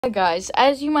Hi guys,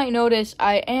 as you might notice,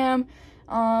 I am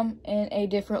in a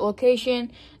different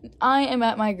location. I am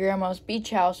at my grandma's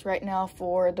beach house right now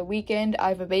for the weekend. I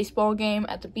have a baseball game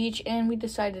at the beach and we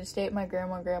decided to stay at my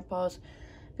grandma and grandpa's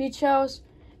beach house.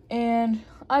 And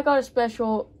I got a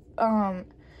special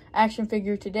action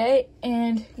figure today,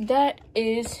 and that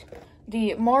is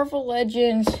the Marvel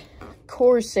Legends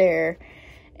Corsair.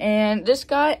 And this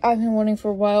guy I've been wanting for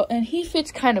a while, and he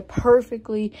fits kind of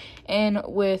perfectly in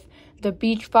with the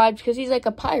beach vibes because he's like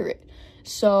a pirate.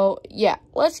 So yeah,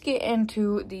 let's get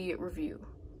into the review.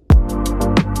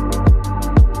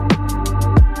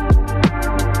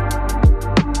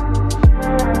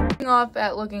 Starting off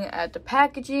at looking at the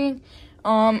packaging,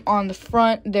 on the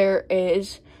front there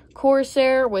is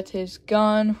Corsair with his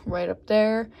gun right up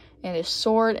there and his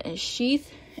sword and his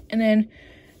sheath, and then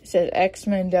it says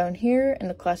X-Men down here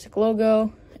and the classic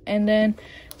logo. And then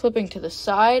flipping to the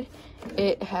side,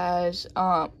 it has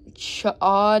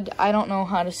Chad. I don't know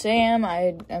how to say him.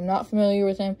 I'm not familiar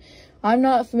with him. I'm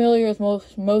not familiar with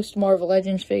most Marvel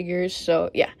Legends figures, so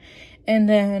yeah. And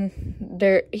then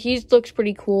he looks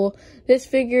pretty cool. This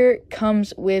figure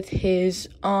comes with his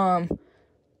right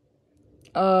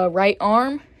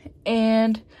arm,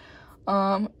 and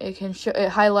it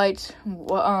highlights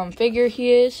what figure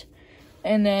he is.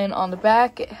 And then on the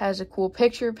back, it has a cool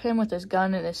picture of him with his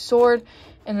gun and his sword,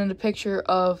 and then the picture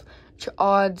of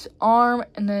Chad's arm,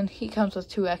 and then he comes with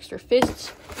 2 extra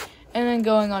fists. And then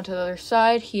going on to the other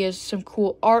side, he has some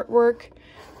cool artwork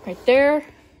right there.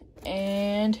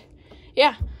 And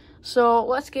yeah, so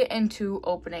let's get into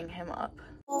opening him up.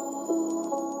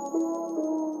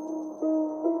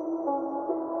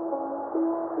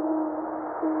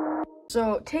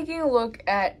 So taking a look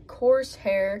at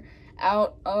Corsair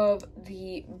out of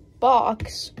the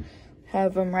box,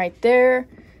 have him right there.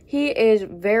 He is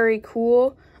very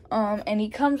cool, and he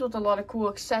comes with a lot of cool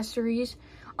accessories.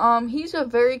 He's a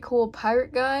very cool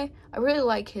pirate guy. I really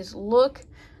like his look.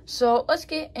 So let's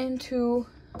get into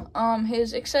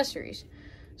his accessories.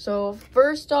 So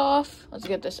first off, let's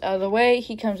get this out of the way.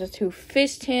 He comes with 2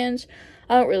 fist hands.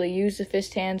 I don't really use the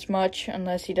fist hands much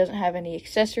unless he doesn't have any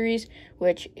accessories,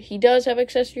 which he does have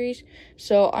accessories,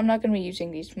 so I'm not going to be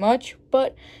using these much,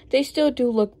 but they still do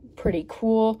look pretty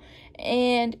cool.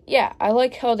 And yeah, I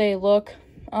like how they look.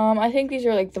 I think these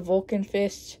are like the Vulcan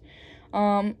fists,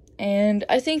 and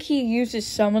I think he uses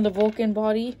some of the Vulcan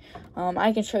body.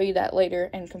 I can show you that later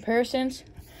in comparisons.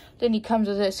 Then he comes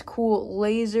with this cool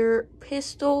laser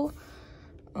pistol.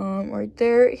 Right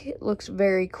there, it looks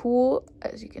very cool.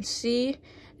 As you can see,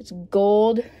 it's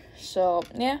gold, so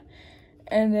yeah.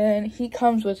 And then he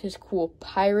comes with his cool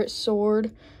pirate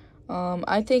sword.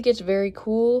 I think it's very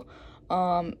cool.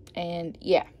 And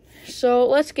yeah, so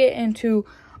let's get into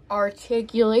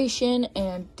articulation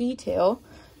and detail.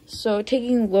 So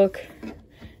taking a look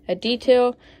at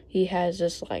detail, he has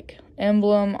this like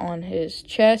emblem on his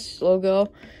chest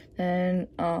logo, and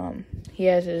he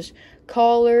has his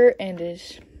collar and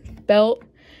his belt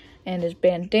and his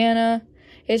bandana.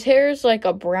 His hair is like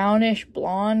a brownish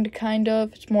blonde, kind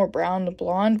of. It's more brown than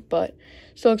blonde, but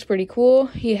still looks pretty cool.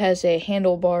 He has a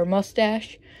handlebar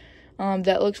mustache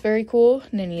that looks very cool.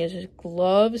 And then he has his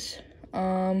gloves.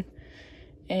 And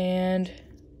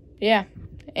yeah.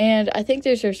 And I think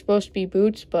these are supposed to be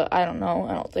boots, but I don't know.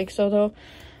 I don't think so, though.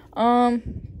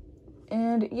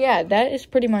 And yeah, that is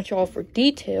pretty much all for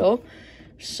detail.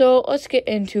 So let's get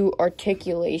into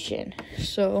articulation.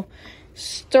 So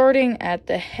starting at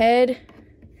the head,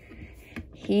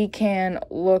 he can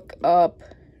look up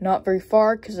not very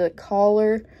far because the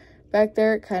collar back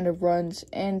there kind of runs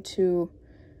into,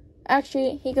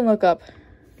 actually he can look up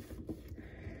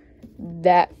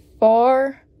that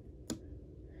far,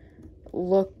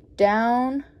 look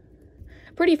down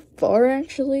pretty far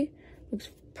actually, looks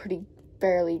pretty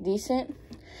fairly decent,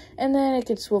 and then it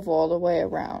can swivel all the way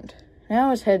around.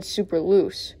 Now his head's super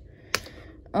loose.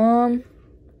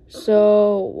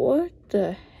 So what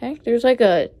the heck? There's like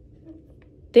a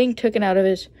thing taken out of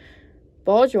his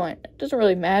ball joint. It doesn't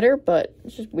really matter, but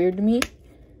it's just weird to me.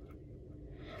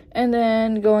 And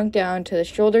then going down to the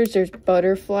shoulders, there's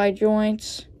butterfly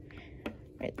joints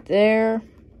right there.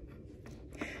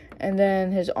 And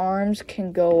then his arms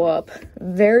can go up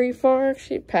very far,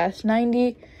 actually past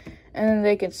 90. And then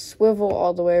they can swivel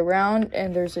all the way around,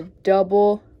 and there's a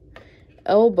double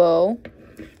elbow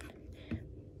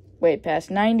way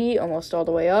past 90, almost all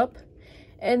the way up.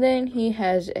 And then he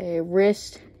has a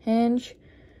wrist hinge.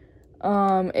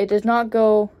 It does not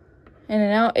go in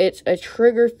and out. It's a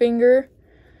trigger finger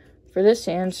for this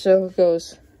hand, so it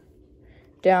goes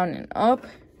down and up.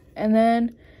 And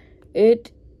then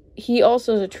he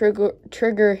also has a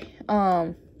trigger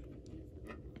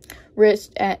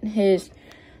wrist on his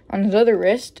other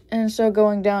wrist. And so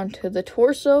going down to the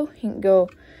torso, he can go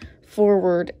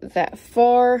forward that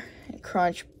far, and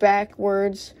crunch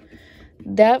backwards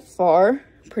that far,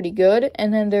 pretty good.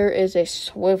 And then there is a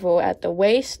swivel at the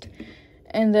waist,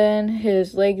 and then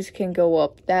his legs can go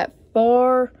up that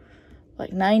far,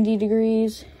 like 90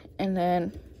 degrees, and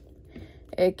then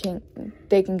they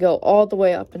can go all the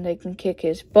way up, and they can kick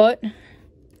his butt.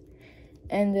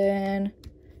 And then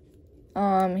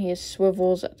he has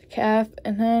swivels at the calf,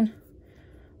 and then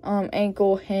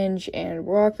ankle, hinge, and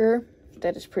rocker.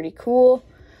 That is pretty cool.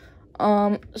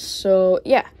 So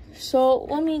yeah, so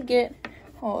let me get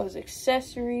all his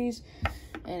accessories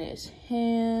and his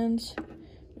hands.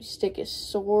 Stick his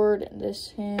sword in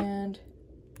this hand,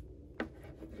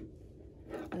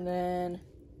 and then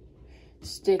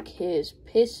stick his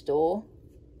pistol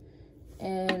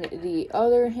in the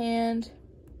other hand,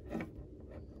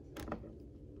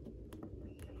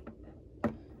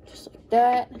 just like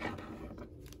that.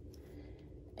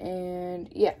 And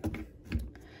yeah,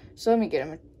 so let me get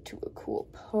him into a cool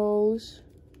pose.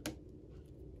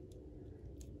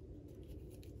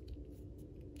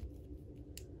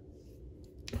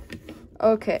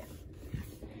 Okay,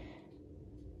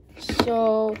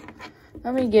 so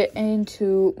let me get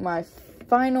into my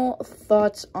final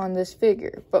thoughts on this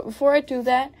figure. But before I do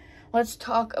that, let's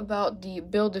talk about the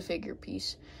Build-A-Figure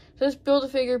piece. So this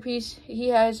Build-A-Figure piece,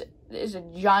 is a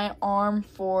giant arm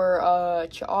for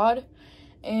Chad,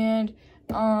 and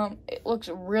it looks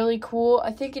really cool.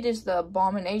 I think it is the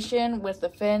Abomination with the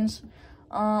fins.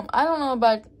 I don't know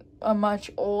about much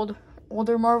older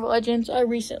Marvel Legends. I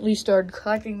recently started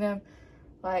collecting them.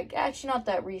 Like, actually not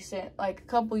that recent, like a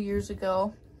couple years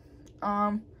ago,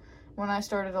 when I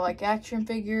started to like action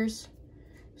figures.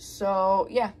 So,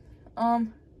 yeah,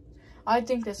 I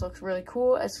think this looks really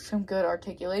cool. It has some good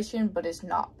articulation, but it's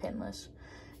not pinless.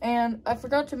 And I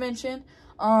forgot to mention,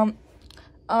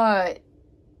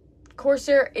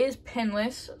 Corsair is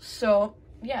pinless, so,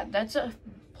 yeah, that's a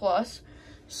plus.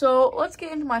 So, let's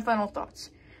get into my final thoughts.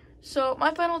 So,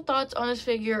 my final thoughts on this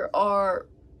figure are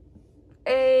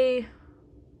a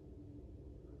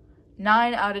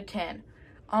 9 out of 10.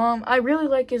 I really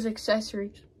like his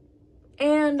accessories,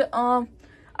 and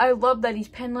I love that he's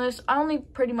pinless. I only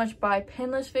pretty much buy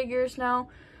pinless figures now,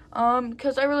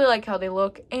 because I really like how they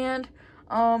look. And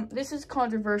this is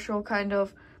controversial, kind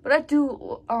of, but I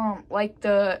do like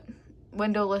the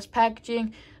windowless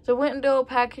packaging. The window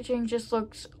packaging just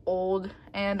looks old,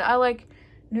 and I like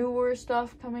newer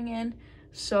stuff coming in.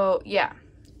 So yeah,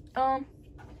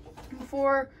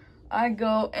 before I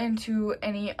go into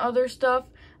any other stuff,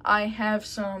 I have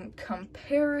some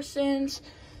comparisons.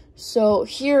 So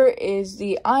here is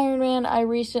the Iron Man I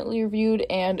recently reviewed,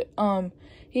 and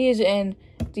he is in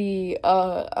the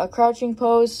a crouching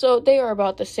pose, so they are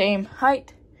about the same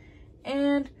height.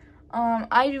 And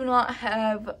I do not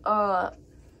have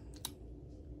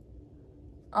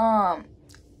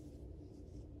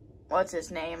what's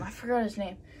his name? I forgot his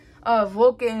name.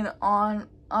 Vulcan on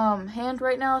hand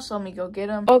right now, so let me go get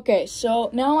him. Okay, so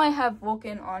now I have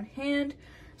Vulcan on hand.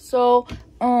 So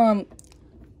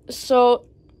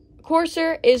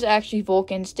Corsair is actually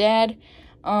Vulcan's dad.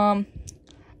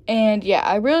 And yeah,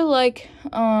 I really like,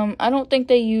 I don't think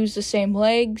they use the same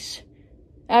legs.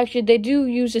 Actually, they do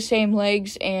use the same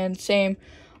legs and same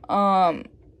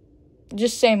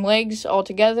legs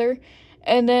altogether.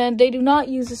 And then they do not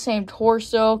use the same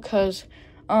torso, because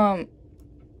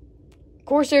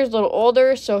Corsair's a little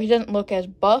older, so he doesn't look as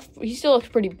buff. He still looks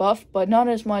pretty buff, but not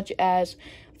as much as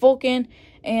Vulcan.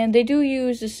 And they do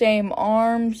use the same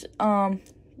arms,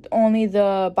 only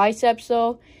the biceps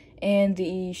though, and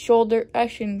the shoulder,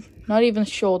 actually not even the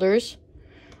shoulders.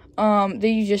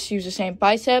 They just use the same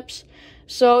biceps.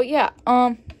 So yeah,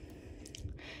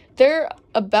 they're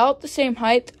about the same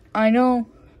height. I know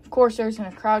Corsair's in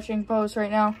a crouching pose right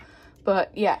now,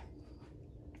 but yeah.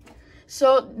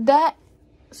 So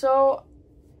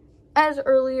as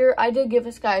earlier, I did give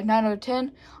this guy a 9 out of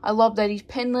 10. I love that he's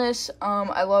pinless.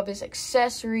 I love his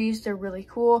accessories. They're really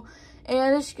cool.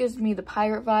 And this gives me the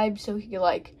pirate vibe, so he could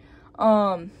like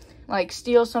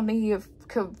steal something. He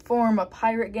could form a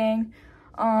pirate gang.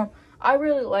 I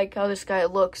really like how this guy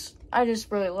looks. I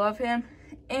just really love him.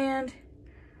 And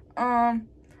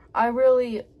I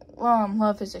really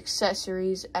love his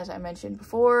accessories, as I mentioned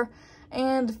before.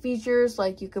 And the features,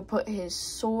 like you could put his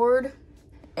sword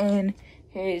in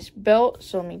his belt,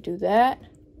 so let me do that.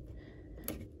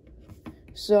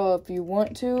 So if you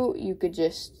want to, you could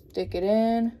just stick it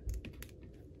in,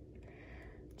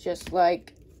 just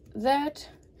like that,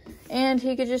 and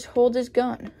he could just hold his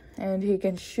gun, and he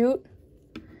can shoot,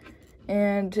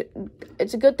 and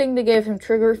it's a good thing they gave him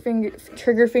trigger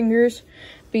fingers,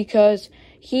 because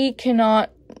he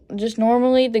cannot just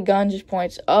normally the gun just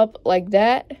points up like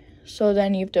that, so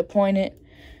then you have to point it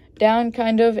down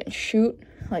kind of and shoot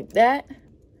like that.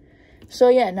 So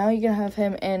yeah, now you can have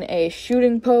him in a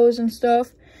shooting pose and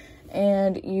stuff,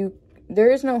 and there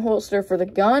is no holster for the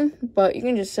gun, but you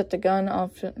can just set the gun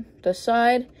off to the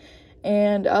side.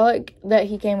 And I like that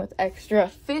he came with extra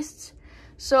fists.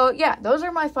 So yeah, those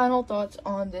are my final thoughts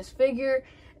on this figure,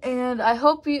 and I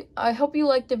hope you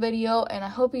liked the video, and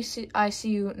I see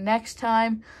you next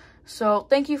time. So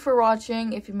thank you for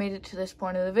watching if you made it to this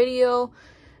point of the video,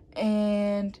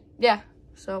 and yeah,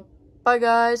 so bye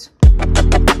guys.